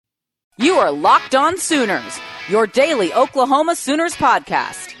You are Locked On Sooners, your daily Oklahoma Sooners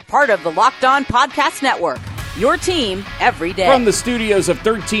podcast, part of the Locked On Podcast Network, your team every day. From the studios of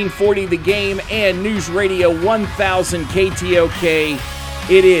 1340 The Game and News Radio 1000 KTOK,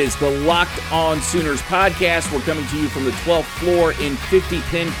 it is the Locked On Sooners podcast. We're coming to you from the 12th floor in 50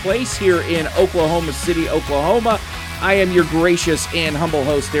 Penn Place here in Oklahoma City, Oklahoma. I am your gracious and humble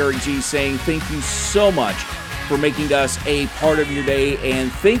host, Eric G., saying thank you so much for making us a part of your day, and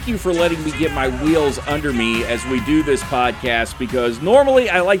thank you for letting me get my wheels under me as we do this podcast, because normally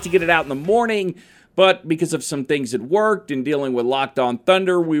I like to get it out in the morning, but because of some things that worked and dealing with Locked On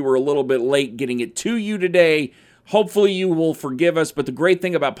Thunder, we were a little bit late getting it to you today. Hopefully you will forgive us, but the great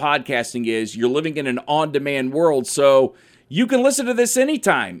thing about podcasting is you're living in an on-demand world, so you can listen to this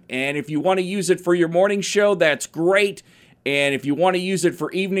anytime, and if you want to use it for your morning show, that's great, and if you want to use it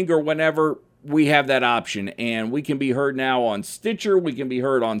for evening or whenever, we have that option, and we can be heard now on Stitcher, we can be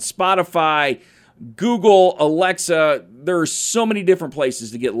heard on Spotify, Google, Alexa. There are so many different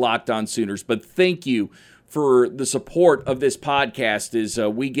places to get Locked On Sooners, but thank you for the support of this podcast as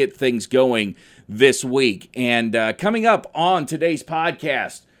we get things going this week. And coming up on today's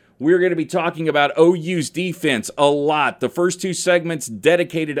podcast, we're going to be talking about OU's defense a lot. The first two segments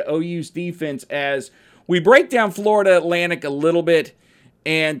dedicated to OU's defense as we break down Florida Atlantic a little bit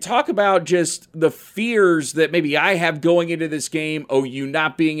and talk about just the fears that maybe I have going into this game, OU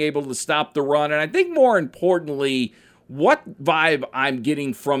not being able to stop the run, and I think more importantly, what vibe I'm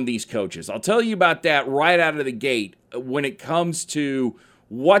getting from these coaches. I'll tell you about that right out of the gate when it comes to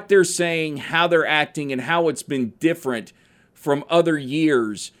what they're saying, how they're acting, and how it's been different from other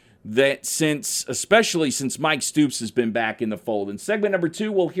years that especially since Mike Stoops has been back in the fold. In segment number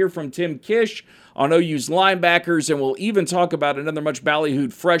 2, we'll hear from Tim Kish on OU's linebackers, and we'll even talk about another much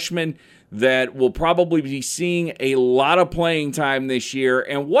ballyhooed freshman that will probably be seeing a lot of playing time this year.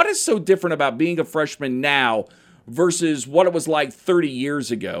 And what is so different about being a freshman now versus what it was like 30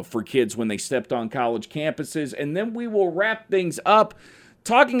 years ago for kids when they stepped on college campuses. And then we will wrap things up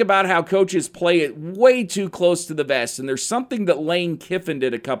talking about how coaches play it way too close to the vest. And there's something that Lane Kiffin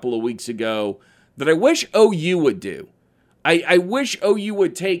did a couple of weeks ago that I wish OU would do. I wish OU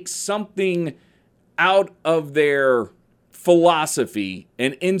would take something out of their philosophy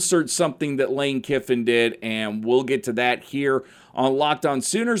and insert something that Lane Kiffin did, and we'll get to that here on Locked On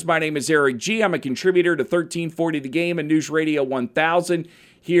Sooners. My name is Eric G. I'm a contributor to 1340 The Game and News Radio 1000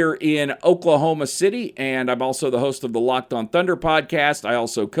 here in Oklahoma City, and I'm also the host of the Locked On Thunder podcast. I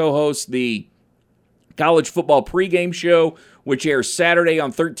also co-host the college football pregame show, which airs Saturday on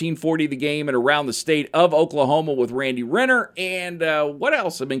 1340 The Game and around the state of Oklahoma with Randy Renner. And what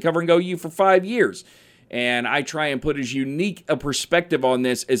else? I've been covering OU for 5 years, and I try and put as unique a perspective on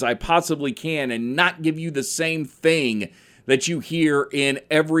this as I possibly can and not give you the same thing that you hear in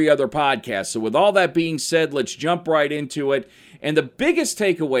every other podcast. So with all that being said, let's jump right into it. And the biggest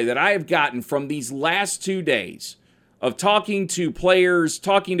takeaway that I have gotten from these last 2 days of talking to players,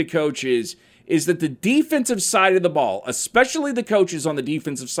 talking to coaches, is that the defensive side of the ball, especially the coaches on the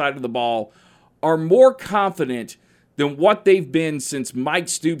defensive side of the ball, are more confident than what they've been since Mike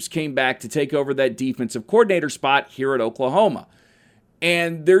Stoops came back to take over that defensive coordinator spot here at Oklahoma.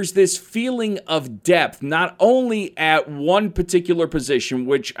 And there's this feeling of depth, not only at one particular position,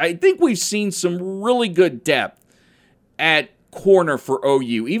 which I think we've seen some really good depth at corner for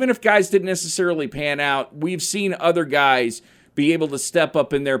OU. Even if guys didn't necessarily pan out, we've seen other guys be able to step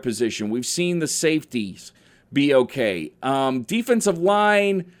up in their position. We've seen the safeties be okay. Defensive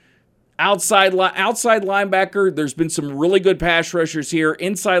line, outside linebacker, there's been some really good pass rushers here.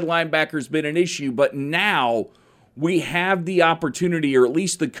 Inside linebacker's been an issue, but now we have the opportunity, or at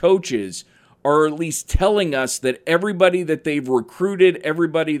least the coaches are at least telling us that everybody that they've recruited,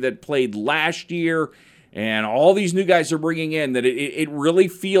 everybody that played last year, and all these new guys are bringing in, that it really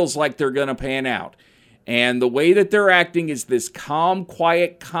feels like they're going to pan out. And the way that they're acting is this calm,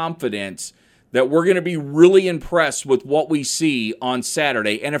 quiet confidence that we're going to be really impressed with what we see on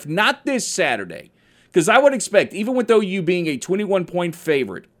Saturday. And if not this Saturday, because I would expect, even with OU being a 21-point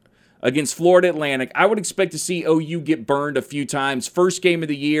favorite against Florida Atlantic, I would expect to see OU get burned a few times. First game of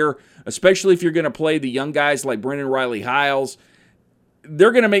the year, especially if you're going to play the young guys like Brendan Riley-Hiles,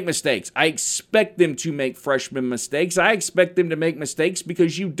 they're going to make mistakes. I expect them to make freshman mistakes. I expect them to make mistakes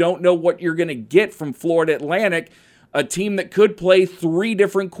because you don't know what you're going to get from Florida Atlantic, a team that could play 3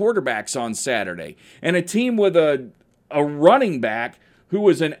 different quarterbacks on Saturday, and a team with a running back who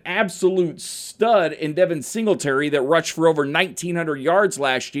was an absolute stud in Devin Singletary that rushed for over 1,900 yards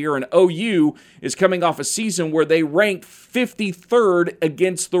last year, and OU is coming off a season where they ranked 53rd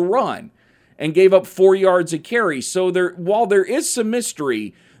against the run and gave up 4 yards a carry. So while there is some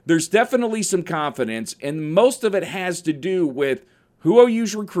mystery, there's definitely some confidence, and most of it has to do with who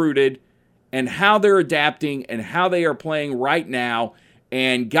OU's recruited and how they're adapting and how they are playing right now,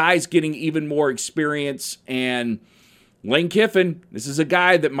 and guys getting even more experience. And Lane Kiffin, this is a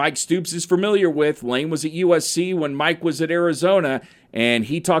guy that Mike Stoops is familiar with. Lane was at USC when Mike was at Arizona, and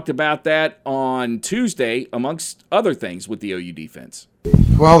he talked about that on Tuesday, amongst other things, with the OU defense.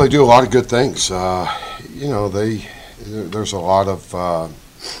 Well, they do a lot of good things. There's a lot of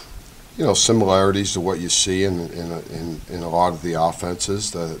similarities to what you see in a lot of the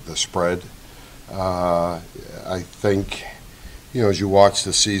offenses, the spread. I think, as you watch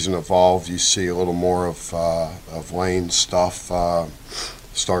the season evolve, you see a little more of Lane's stuff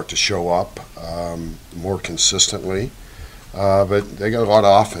start to show up more consistently. But they got a lot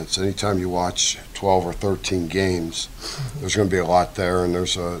of offense. Anytime you watch 12 or 13 games, there's going to be a lot there, and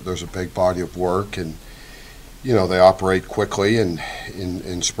there's a big body of work, and they operate quickly and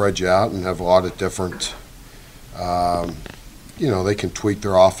spread you out and have a lot of different. They can tweak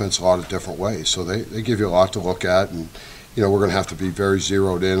their offense a lot of different ways. So they give you a lot to look at, and we're going to have to be very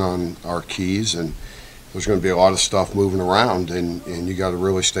zeroed in on our keys, and there's going to be a lot of stuff moving around, and you got to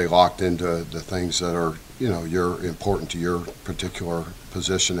really stay locked into the things that are you're important to your particular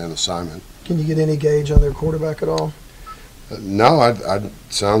position and assignment. Can you get any gauge on their quarterback at all? No,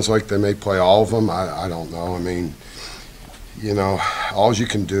 sounds like they may play all of them. I don't know. I mean, all you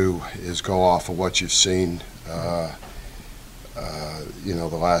can do is go off of what you've seen, the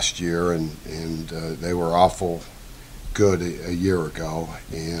last year, and they were awful good a year ago,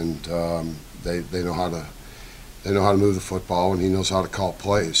 and they know how to move the football, and he knows how to call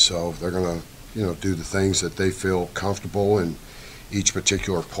plays. So they're going to do the things that they feel comfortable in each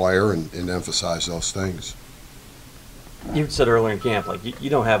particular player, and emphasize those things. You said earlier in camp, you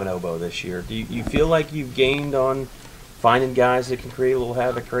don't have an oboe this year. Do you feel like you've gained on finding guys that can create a little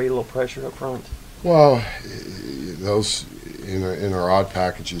havoc, create a little pressure up front? Well, those in our odd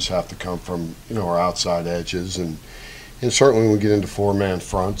packages have to come from our outside edges, and certainly when we get into four-man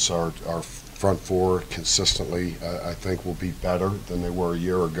fronts, our front four consistently I think will be better than they were a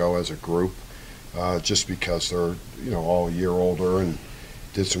year ago as a group, just because they're all a year older and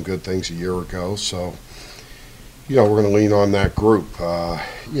did some good things a year ago. So we're going to lean on that group.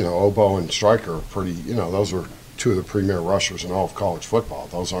 Oboe and Striker are pretty. Those are two of the premier rushers in all of college football.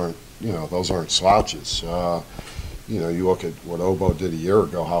 Those aren't slouches. You look at what Oboe did a year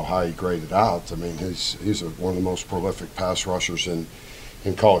ago, how high he graded out. I mean, he's one of the most prolific pass rushers in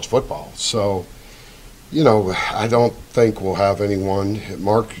college football. So, I don't think we'll have anyone.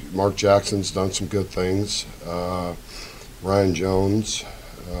 Mark Jackson's done some good things. Ryan Jones,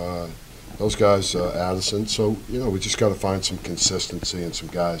 those guys, Addison. So, we just got to find some consistency and some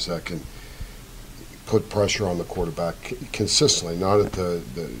guys that can put pressure on the quarterback consistently, not at the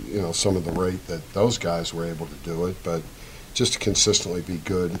some of the rate that those guys were able to do it, but just to consistently be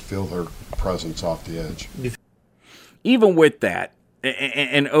good and feel their presence off the edge. Even with that,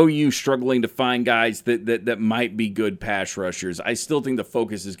 and OU struggling to find guys that might be good pass rushers, I still think the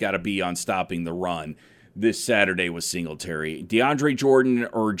focus has got to be on stopping the run this Saturday with Singletary. DeAndre Jordan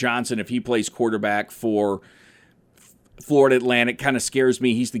or Johnson, if he plays quarterback for Florida Atlantic, kind of scares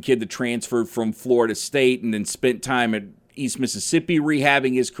me. He's the kid that transferred from Florida State and then spent time at East Mississippi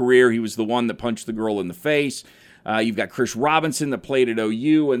rehabbing his career. He was the one that punched the girl in the face. You've got Chris Robinson that played at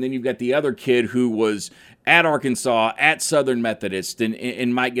OU, and then you've got the other kid who was at Arkansas, at Southern Methodist,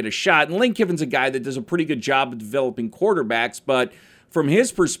 and might get a shot. And Lane Kiffin's a guy that does a pretty good job of developing quarterbacks, but from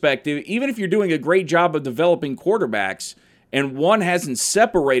his perspective, even if you're doing a great job of developing quarterbacks and one hasn't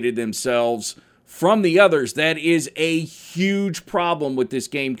separated themselves from the others, that is a huge problem with this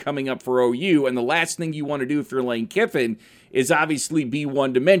game coming up for OU. And the last thing you want to do if you're Lane Kiffin is obviously be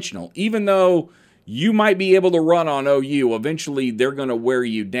one-dimensional. Even though you might be able to run on OU, eventually they're going to wear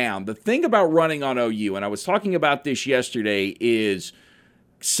you down. The thing about running on OU, and I was talking about this yesterday, is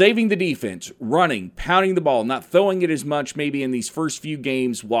saving the defense, running, pounding the ball, not throwing it as much maybe in these first few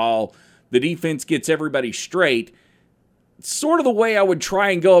games while the defense gets everybody straight. Sort of the way I would try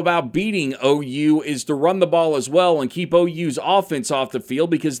and go about beating OU is to run the ball as well and keep OU's offense off the field,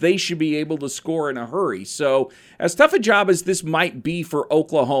 because they should be able to score in a hurry. So as tough a job as this might be for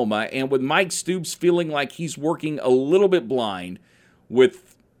Oklahoma, and with Mike Stoops feeling like he's working a little bit blind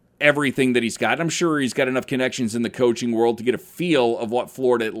with everything that he's got, I'm sure he's got enough connections in the coaching world to get a feel of what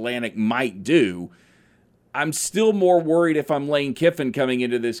Florida Atlantic might do. I'm still more worried if I'm Lane Kiffin coming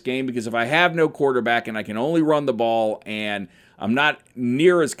into this game, because if I have no quarterback and I can only run the ball and I'm not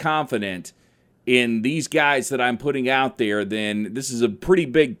near as confident in these guys that I'm putting out there, then this is a pretty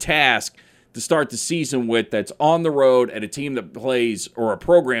big task to start the season with that's on the road at a team that plays, or a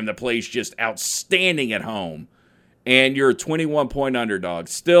program that plays just outstanding at home, and you're a 21-point underdog.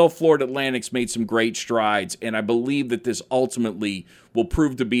 Still, Florida Atlantic's made some great strides, and I believe that this ultimately will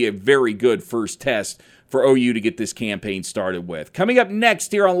prove to be a very good first test for OU to get this campaign started with. Coming up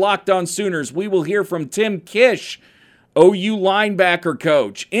next here on Locked On Sooners, we will hear from Tim Kish, OU linebacker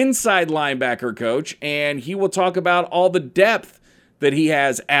coach, inside linebacker coach, and he will talk about all the depth that he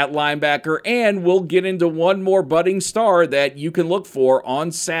has at linebacker, and we'll get into one more budding star that you can look for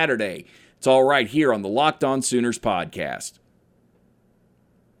on Saturday. It's all right here on the Locked On Sooners podcast.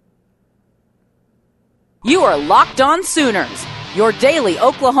 You are Locked On Sooners, your daily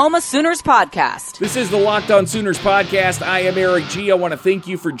Oklahoma Sooners podcast. This is the Locked On Sooners podcast. I am Eric G. I want to thank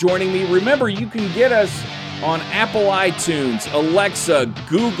you for joining me. Remember, you can get us on Apple iTunes, Alexa,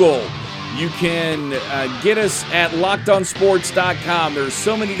 Google. You can get us at LockedOnSports.com. There's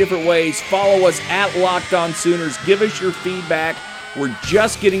so many different ways. Follow us at Locked On Sooners. Give us your feedback. We're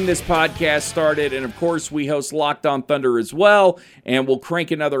just getting this podcast started, and of course, we host Locked On Thunder as well, and we'll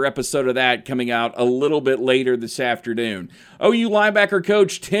crank another episode of that coming out a little bit later this afternoon. OU linebacker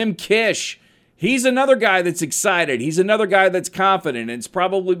coach Tim Kish, he's another guy that's excited. He's another guy that's confident, and it's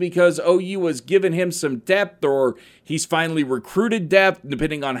probably because OU has given him some depth, or he's finally recruited depth,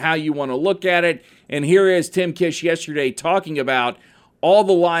 depending on how you want to look at it. And here is Tim Kish yesterday talking about all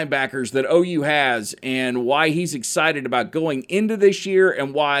the linebackers that OU has and why he's excited about going into this year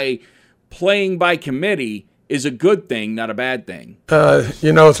and why playing by committee is a good thing, not a bad thing.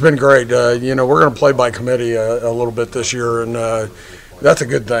 It's been great. We're going to play by committee a little bit this year, and that's a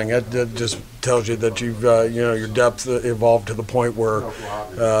good thing. That just tells you that you've, your depth evolved to the point where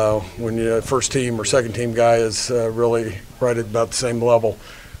when your first team or second team guy is really right at about the same level,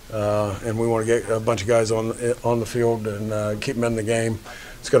 and we want to get a bunch of guys on the field and keep them in the game.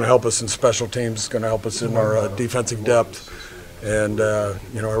 It's going to help us in special teams. It's going to help us in our defensive depth. And,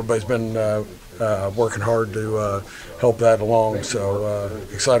 everybody's been working hard to help that along. So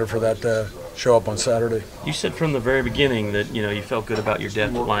excited for that to show up on Saturday. You said from the very beginning that, you felt good about your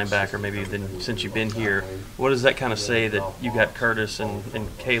depth at linebacker, maybe since you've been here. What does that kind of say that you got Curtis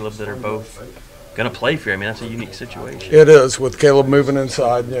and Caleb that are both going to play for you? I mean, that's a unique situation. It is, with Caleb moving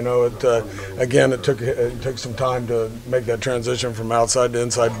inside. It took some time to make that transition from outside to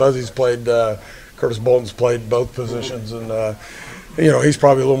inside. Buzzy's played, Curtis Bolton's played both positions, and he's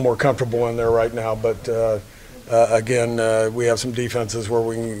probably a little more comfortable in there right now. But we have some defenses where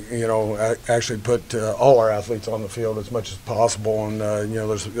we can, actually put all our athletes on the field as much as possible, and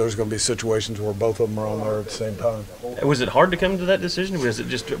there's going to be situations where both of them are on there at the same time. Was it hard to come to that decision? Was it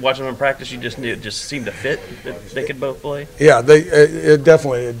just watching them in practice? You just knew it just seemed to fit that they could both play? Yeah, it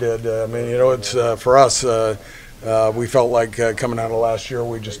definitely did. It's for us. We felt like coming out of last year,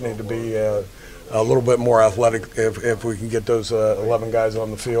 we just need to be a little bit more athletic if we can get those 11 guys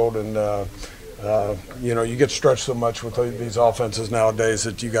on the field. And you get stretched so much with these offenses nowadays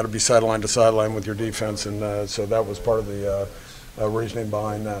that you got to be sideline to sideline with your defense, and so that was part of the reasoning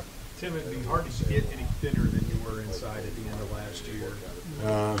behind that. Tim, it'd be hard to get any thinner than you were inside at the end of last year.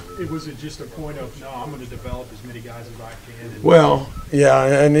 Was it just a point of, no, I'm going to develop as many guys as I can? Well,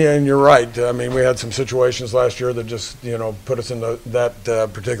 yeah, and you're right. I mean, we had some situations last year that just, put us in that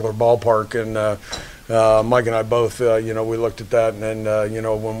particular ballpark, and Mike and I both, we looked at that, and then,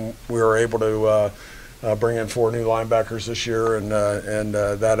 when we were able to bring in 4 new linebackers this year, and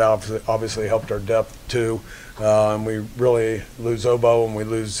that obviously helped our depth too. And we really lose Obo, and we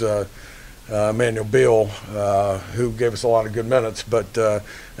lose Emmanuel Beal, who gave us a lot of good minutes, but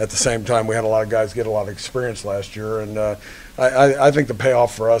at the same time, we had a lot of guys get a lot of experience last year, and I think the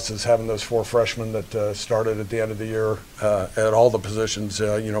payoff for us is having those 4 freshmen that started at the end of the year at all the positions,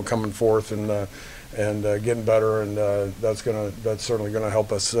 coming forth and getting better, and that's certainly going to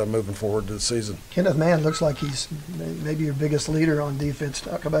help us moving forward to the season. Kenneth Mann looks like he's maybe your biggest leader on defense.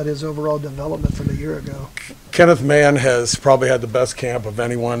 Talk about his overall development from a year ago. Kenneth Mann has probably had the best camp of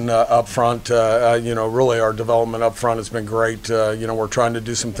anyone up front. Really our development up front has been great. We're trying to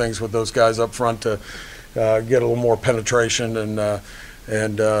do some things with those guys up front to get a little more penetration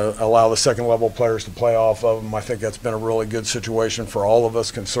and allow the second level players to play off of them. I think that's been a really good situation for all of us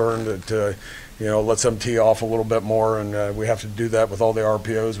concerned. That lets them tee off a little bit more, and we have to do that with all the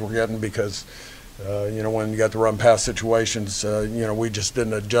RPOs we're getting because when you got the run pass situations, we just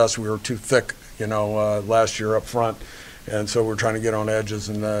didn't adjust. We were too thick, last year up front, and so we're trying to get on edges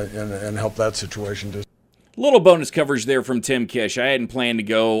and help that situation. Little bonus coverage there from Tim Kish. I hadn't planned to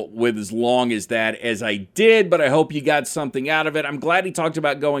go with as long as that as I did, but I hope you got something out of it. I'm glad he talked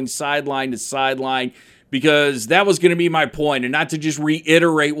about going sideline to sideline because that was going to be my point, and not to just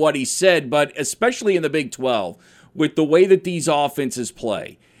reiterate what he said, but especially in the Big 12, with the way that these offenses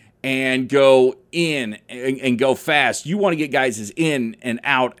play and go in and go fast, you want to get guys as in and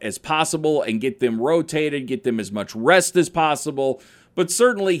out as possible and get them rotated, get them as much rest as possible. But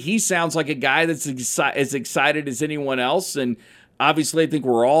certainly he sounds like a guy that's as excited as anyone else. And obviously I think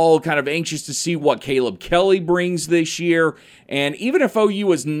we're all kind of anxious to see what Caleb Kelly brings this year. And even if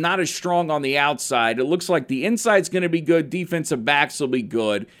OU is not as strong on the outside, it looks like the inside's going to be good, defensive backs will be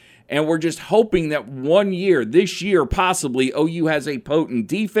good. And we're just hoping that this year, possibly, OU has a potent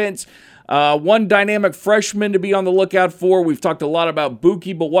defense. One dynamic freshman to be on the lookout for. We've talked a lot about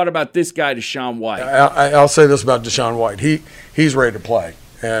Buki, but what about this guy, Deshaun White? I'll say this about Deshaun White. He's ready to play.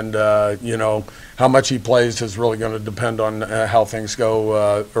 And, how much he plays is really going to depend on how things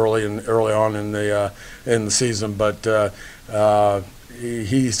go early on in the season. But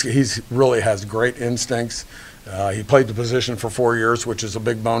he's really has great instincts. He played the position for 4 years, which is a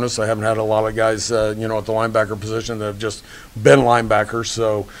big bonus. I haven't had a lot of guys, at the linebacker position that have just been linebackers.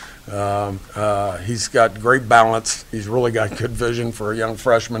 So he's got great balance. He's really got good vision for a young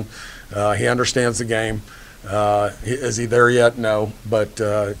freshman. He understands the game. Is he there yet? No. But,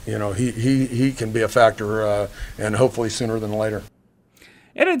 he can be a factor, and hopefully sooner than later.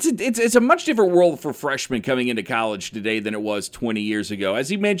 And it's a much different world for freshmen coming into college today than it was 20 years ago. As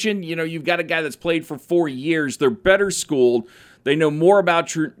he mentioned, you've got a guy that's played for 4 years. They're better schooled. They know more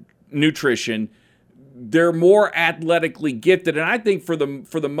about nutrition. They're more athletically gifted, and I think for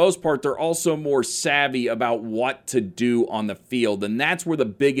the most part, they're also more savvy about what to do on the field. And that's where the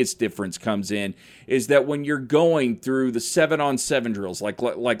biggest difference comes in, is that when you're going through the 7-on-7 drills like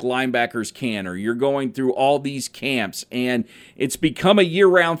linebackers can, or you're going through all these camps, and it's become a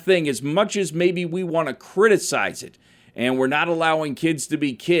year-round thing, as much as maybe we want to criticize it, and we're not allowing kids to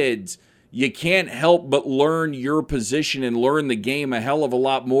be kids, you can't help but learn your position and learn the game a hell of a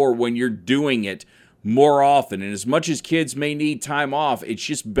lot more when you're doing it more often. And as much as kids may need time off, it's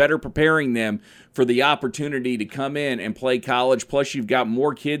just better preparing them for the opportunity to come in and play college. Plus, you've got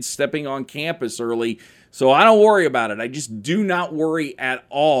more kids stepping on campus early. So I don't worry about it. I just do not worry at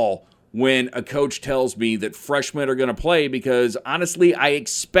all when a coach tells me that freshmen are going to play, because honestly, I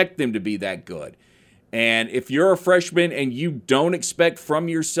expect them to be that good. And if you're a freshman and you don't expect from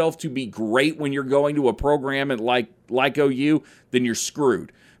yourself to be great when you're going to a program like OU, then you're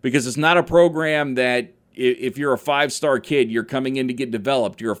screwed. Because it's not a program that if you're a 5-star kid, you're coming in to get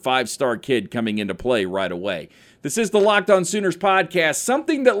developed. You're a 5-star kid coming into play right away. This is the Locked On Sooners podcast,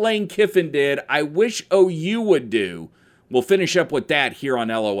 something that Lane Kiffin did. I wish OU would do. We'll finish up with that here on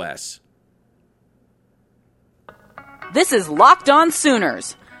LOS. This is Locked On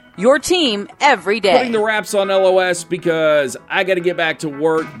Sooners, your team every day. Putting the wraps on LOS because I got to get back to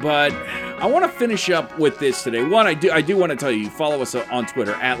work, but I want to finish up with this today. One, I do want to tell you, follow us on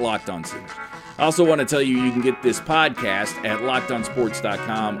Twitter at Locked On Sooners. I also want to tell you can get this podcast at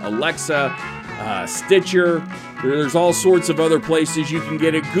LockedOnSports.com, Alexa, Stitcher. There's all sorts of other places you can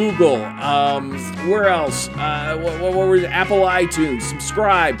get it. Google. Where else? What were Apple iTunes.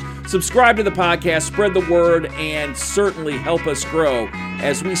 Subscribe to the podcast. Spread the word, and certainly help us grow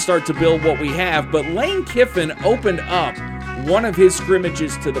as we start to build what we have. But Lane Kiffin opened up one of his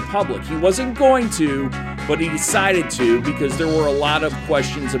scrimmages to the public. He wasn't going to, but he decided to, because there were a lot of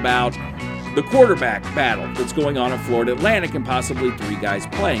questions about the quarterback battle that's going on at Florida Atlantic and possibly 3 guys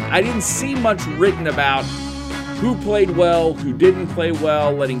playing. I didn't see much written about who played well, who didn't play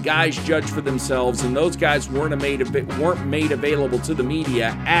well, letting guys judge for themselves, and those guys weren't made available to the media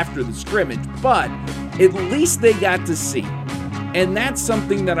after the scrimmage, but at least they got to see. And that's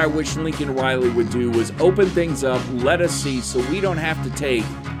something that I wish Lincoln Riley would do, was open things up, let us see, so we don't have to take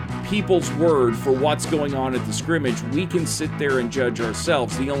people's word for what's going on at the scrimmage. We can sit there and judge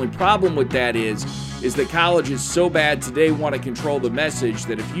ourselves. The only problem with that is that colleges so bad today want to control the message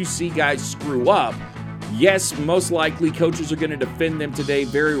that if you see guys screw up, yes, most likely coaches are going to defend them today.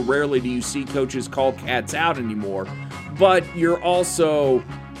 Very rarely do you see coaches call cats out anymore. But you're also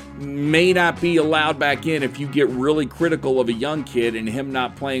may not be allowed back in if you get really critical of a young kid and him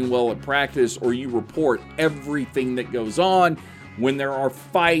not playing well at practice, or you report everything that goes on when there are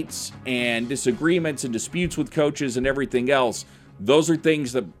fights and disagreements and disputes with coaches and everything else. Those are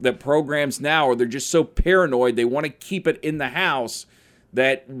things that programs now are, they're just so paranoid, they want to keep it in the house,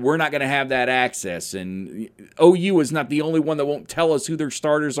 that we're not going to have that access. And OU is not the only one that won't tell us who their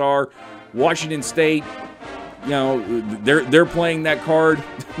starters are. Washington State, they're playing that card.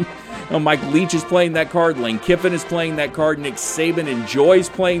 Mike Leach is playing that card. Lane Kiffin is playing that card. Nick Saban enjoys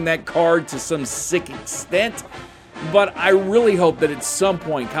playing that card to some sick extent. But I really hope that at some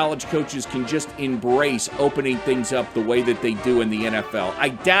point college coaches can just embrace opening things up the way that they do in the NFL. I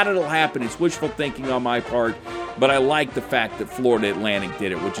doubt it'll happen. It's wishful thinking on my part, but I like the fact that Florida Atlantic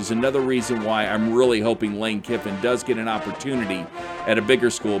did it, which is another reason why I'm really hoping Lane Kiffin does get an opportunity at a bigger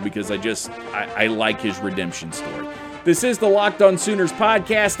school, because I like his redemption story. This is the Locked On Sooners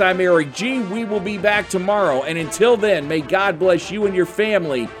podcast. I'm Eric G. We will be back tomorrow, and until then, may God bless you and your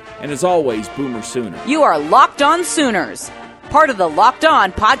family. And as always, Boomer Sooner. You are Locked On Sooners, part of the Locked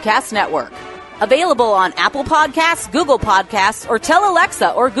On Podcast Network. Available on Apple Podcasts, Google Podcasts, or tell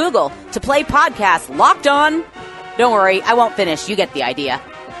Alexa or Google to play podcast Locked On. Don't worry, I won't finish. You get the idea.